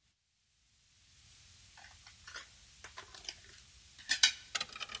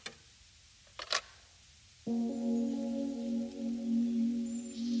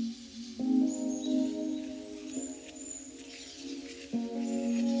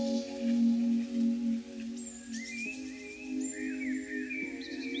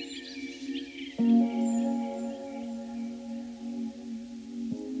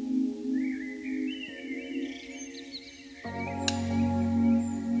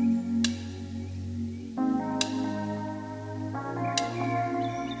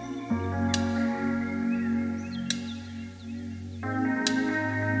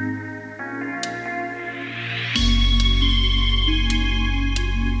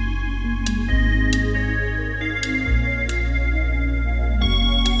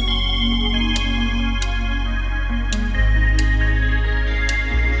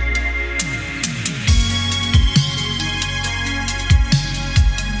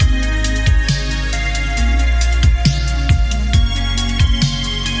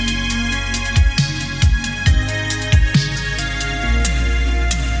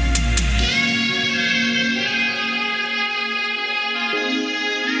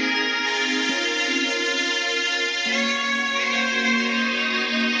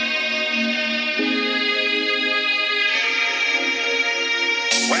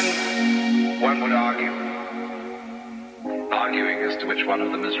one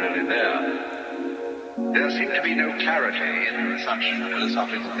of them is really there. There seemed to be no clarity in such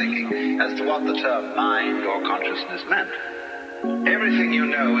philosophical thinking as to what the term mind or consciousness meant. Everything you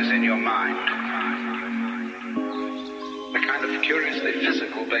know is in your mind. A kind of curiously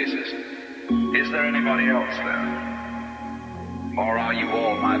physical basis. Is there anybody else there? Or are you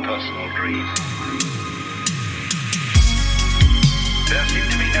all my personal dream? There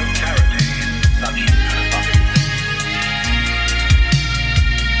seemed to be no clarity in such